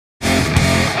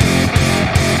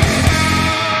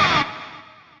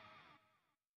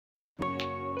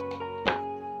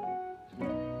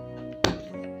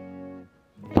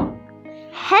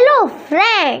Hello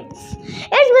friends!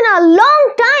 It's been a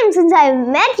long time since I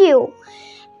met you.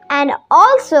 And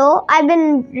also, I've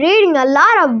been reading a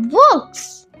lot of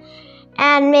books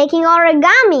and making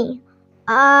origami.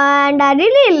 And I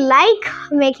really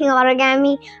like making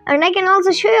origami. And I can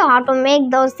also show you how to make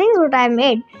those things what I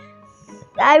made.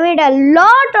 I made a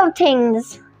lot of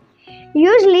things.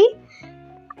 Usually,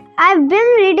 I've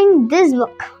been reading this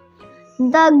book,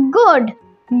 The Good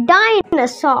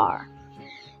Dinosaur.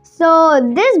 So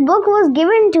this book was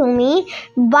given to me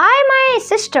by my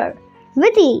sister,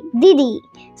 Viti Didi.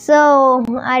 So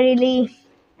I really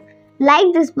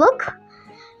like this book,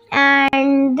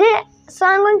 and so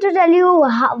I'm going to tell you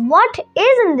what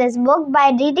is in this book by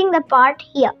reading the part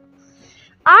here.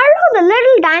 Arlo, the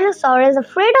little dinosaur, is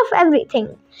afraid of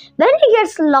everything. When he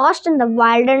gets lost in the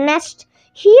wilderness,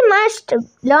 he must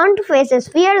learn to face his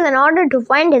fears in order to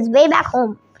find his way back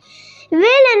home. Will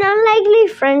an unlikely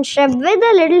friendship with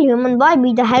a little human boy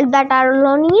be the help that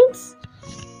Arlo needs?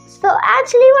 So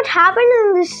actually what happened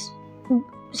in this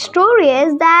story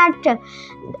is that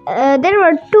there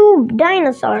were two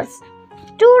dinosaurs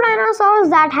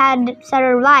that had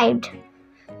survived.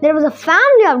 There was a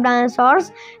family of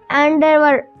dinosaurs, and there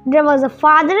was a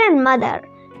father and mother.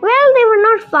 Well, they were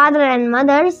not father and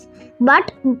mothers, but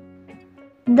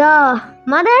the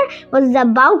mother was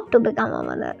about to become a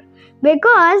mother,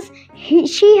 because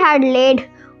she had laid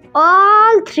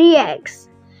all 3 eggs.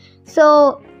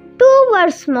 So 2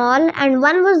 were small and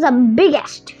 1 was the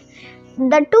biggest.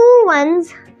 The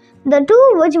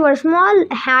two which were small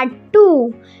had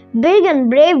 2 big and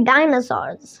brave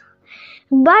dinosaurs.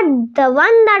 But the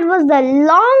one that was the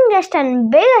longest and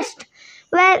biggest,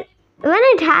 well, when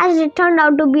it hatched, it turned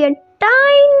out to be a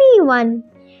tiny one,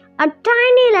 a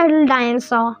tiny little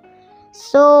dinosaur.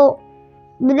 So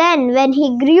then when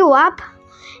he grew up,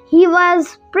 he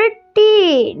was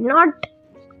pretty not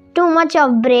too much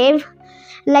of brave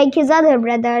like his other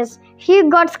brothers. He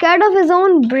got scared of his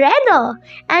own brother,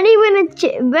 and even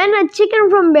when a chicken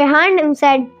from behind him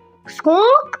said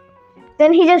squawk,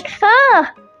 then he just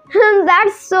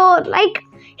that's so, like,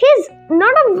 he's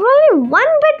not only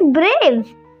one bit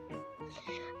brave.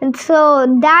 And so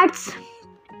that's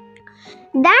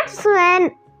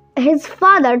when his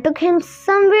father took him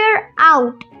somewhere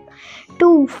out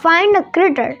to find a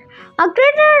critter, I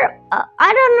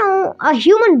don't know, a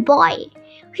human boy.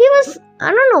 He was,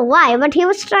 I don't know why, but he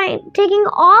was taking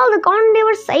all the corn they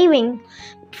were saving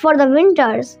for the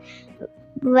winters.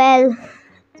 Well,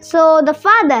 so the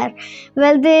father,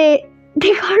 well, they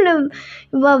called him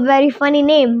a very funny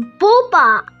name,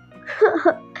 Popa.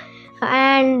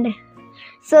 And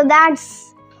so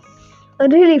that's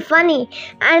really funny.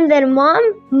 And their mom,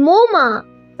 Moma.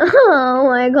 Oh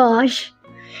my gosh.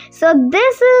 So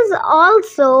this is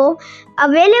also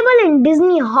available in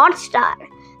Disney Hotstar.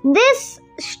 This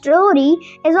story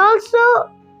is also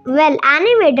well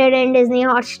animated in Disney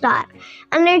Hotstar,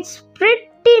 and it's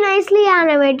pretty nicely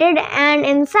animated, and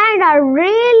inside are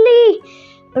really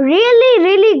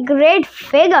great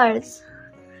figures.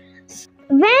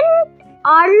 When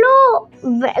Arlo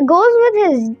goes with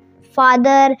his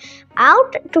father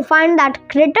out to find that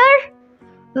critter,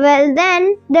 well,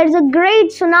 then there's a great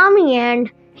tsunami,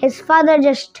 and his father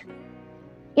just,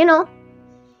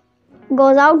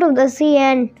 goes out of the sea,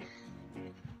 and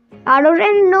Arlo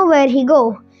didn't know where he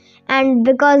go. And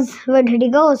where did he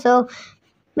go? So,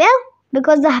 well,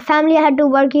 because the family had to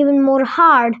work even more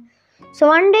hard. So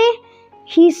one day,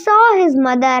 he saw his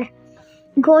mother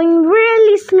going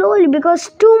really slowly because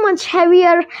too much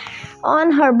heavier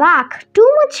on her back. Too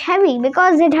much heavy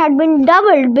because it had been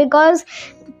doubled because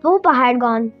Popa had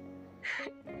gone.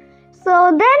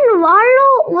 So then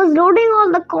Arlo was loading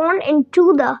all the corn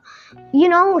into the,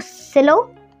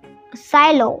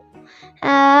 silo.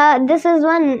 This is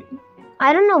one,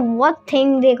 I don't know what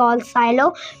thing they call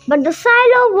silo, but the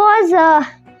silo was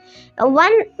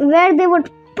one where they would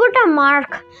put a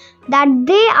mark that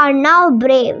they are now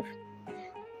brave.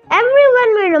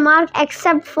 Everyone made a mark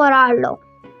except for Arlo.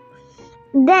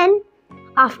 Then,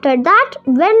 after that,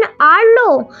 when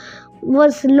Arlo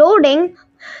was loading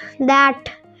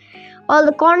all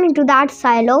the corn into that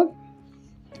silo,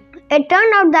 it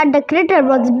turned out that the critter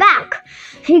was back.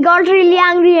 He got really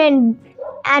angry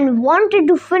and wanted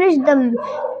to finish the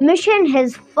mission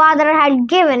his father had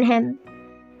given him.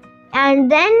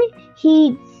 And then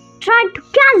he tried to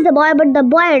catch the boy, but the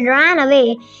boy ran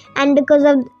away, and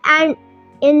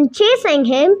in chasing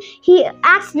him, he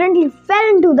accidentally fell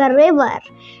into the river,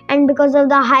 and because of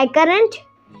the high current,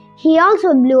 he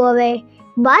also blew away,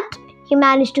 but he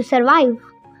managed to survive.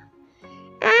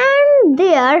 And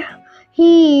there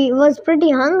he was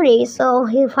pretty hungry, so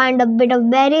he found a bit of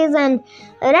berries and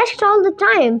rest all the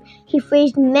time. He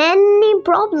faced many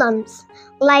problems,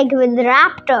 like with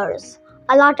raptors,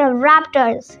 a lot of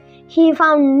raptors. He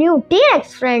found new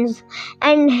T-Rex friends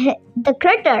and the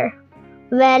critter.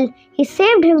 Well, he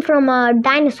saved him from a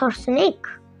dinosaur snake.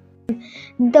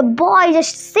 The boy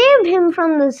just saved him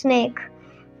from the snake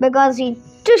because he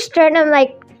twisted him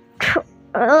like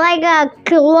a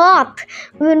cloth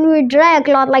when we dry a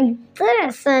cloth like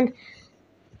this, and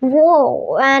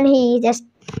whoa, and he just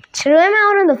threw him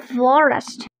out in the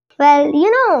forest. Well,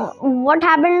 you know what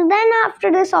happened then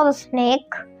after they saw the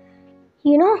snake?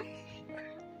 You know,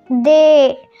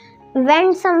 they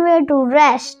went somewhere to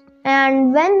rest,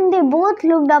 and when they both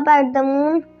looked up at the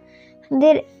moon,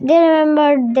 they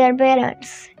remembered their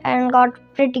parents and got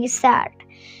pretty sad.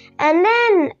 And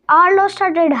then Arlo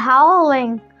started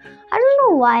howling. I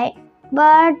don't know why,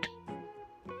 but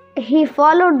he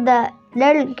followed the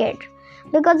little kid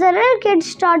because the little kid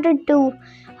started to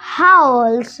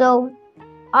howl. So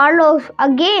Arlo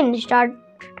again started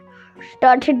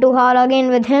to howl again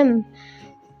with him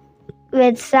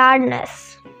with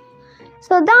sadness.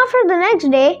 So after the next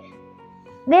day,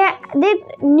 they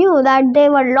knew that they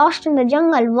were lost in the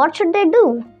jungle. What should they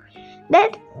do?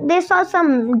 They saw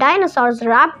some dinosaurs,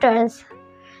 raptors.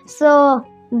 So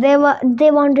they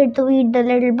wanted to eat the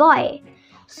little boy.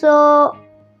 So,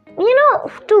 you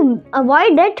know, to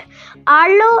avoid it,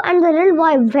 Arlo and the little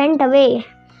boy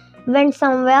went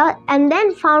somewhere and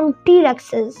then found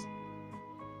T-Rexes.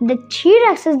 The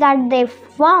T-Rexes that they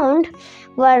found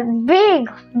were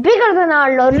bigger than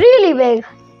Arlo, really big.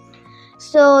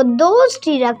 So those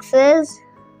T-Rexes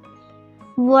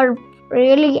were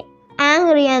really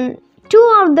angry, and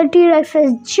two of the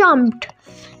T-Rexes jumped,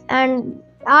 and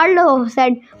Arlo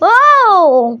said,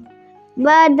 "Whoa!"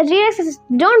 But the T-Rexes,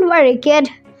 "Don't worry, kid.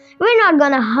 We're not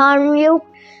gonna harm you."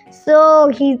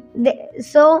 So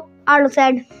Arlo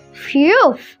said,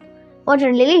 "Phew, what a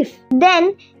relief."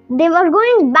 Then they were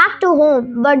going back to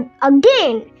home, but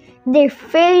again they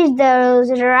faced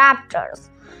those raptors.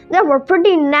 They were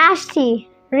pretty nasty,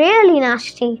 really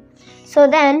nasty. So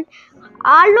then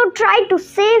Arlo tried to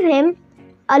save him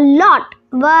a lot,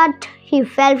 but he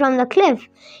fell from the cliff.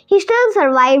 He still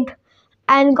survived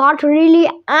and got really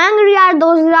angry at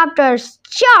those raptors,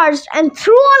 charged and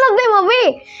threw all of them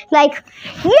away. Like,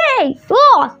 yay!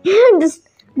 Oh!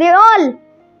 They all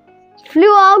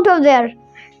flew out of there.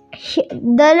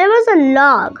 There was a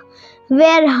log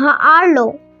where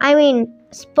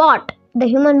Spot, the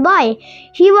human boy,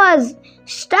 he was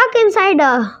stuck inside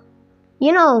a,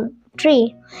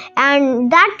 tree, and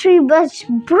that tree just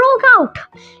broke out.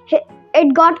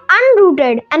 It got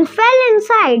unrooted and fell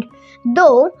inside.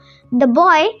 Though the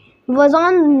boy was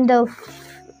on the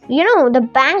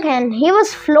bank and he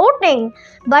was floating,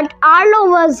 but Arlo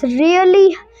was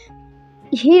really,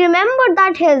 he remembered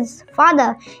that his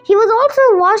father, he was also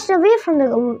washed away from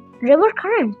the river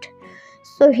current.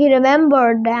 So he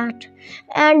remembered that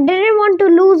and didn't want to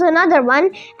lose another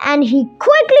one, and he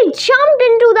quickly jumped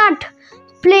into that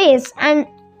place and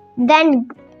then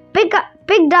picked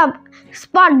up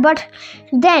Spot. But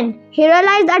then he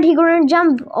realized that he couldn't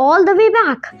jump all the way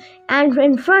back, and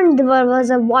in front there was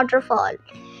a waterfall.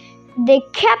 They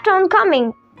kept on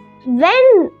coming.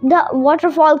 When the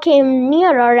waterfall came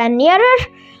nearer and nearer,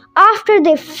 after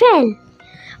they fell,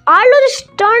 Arlo just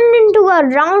turned into a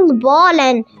round ball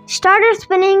and started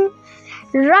spinning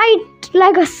right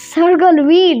like a circle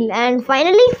wheel, and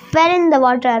finally fell in the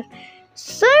water,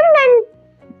 swam and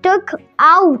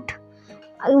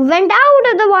went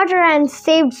out of the water and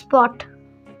saved Spot.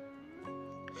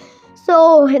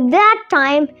 So that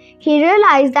time he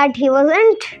realized that he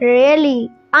wasn't really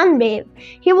unbrave.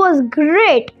 He was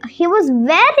great. He was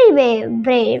very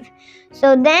brave.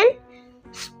 So then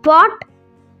Spot,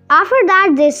 after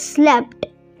that they slept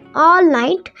all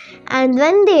night, and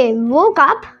when they woke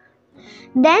up,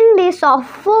 then they saw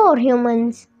 4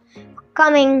 humans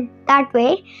coming that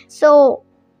way. So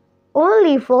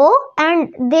only 4,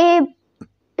 and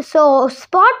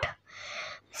Spot,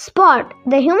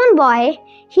 the human boy,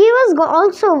 he was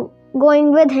also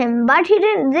going with him, but he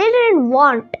didn't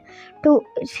want to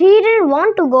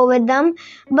go with them.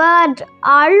 But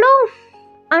Arlo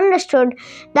understood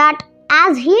that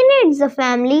as he needs a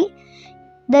family,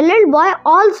 the little boy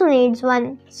also needs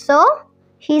one. So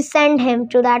he sent him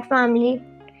to that family.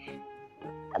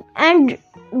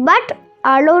 But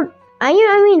Arlo,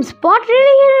 Spot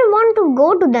really didn't want to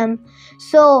go to them.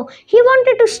 So he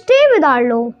wanted to stay with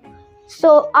Arlo.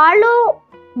 So Arlo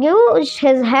used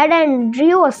his head and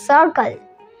drew a circle.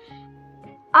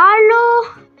 Arlo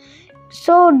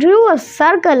drew a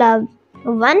circle of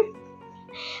 1,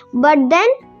 But then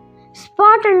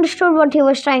Spot understood what he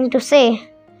was trying to say,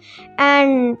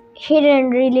 and he didn't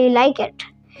really like it.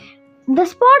 The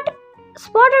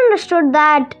Spot understood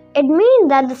that it means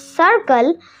that the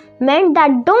circle meant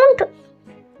that don't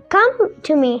come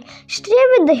to me, stay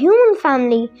with the human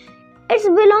family. It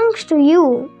belongs to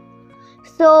you.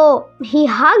 So he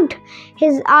hugged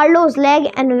his Arlo's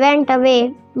leg and went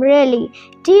away, really,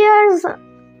 tears,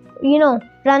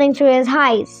 running through his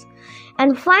eyes.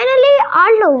 And finally,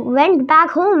 Arlo went back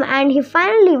home and he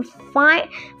finally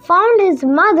found his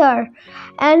mother,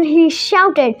 and he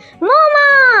shouted,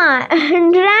 "Mama!"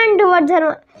 and ran towards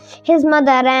his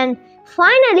mother. And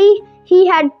finally, he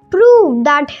had proved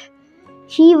that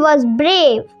he was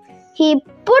brave. He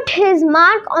put his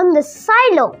mark on the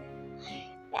silo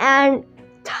and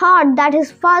thought that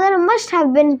his father must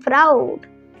have been proud.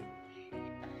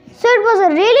 So it was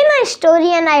a really nice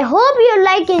story, and I hope you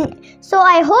like it. So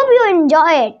I hope you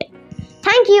enjoy it.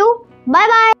 Thank you. Bye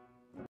bye.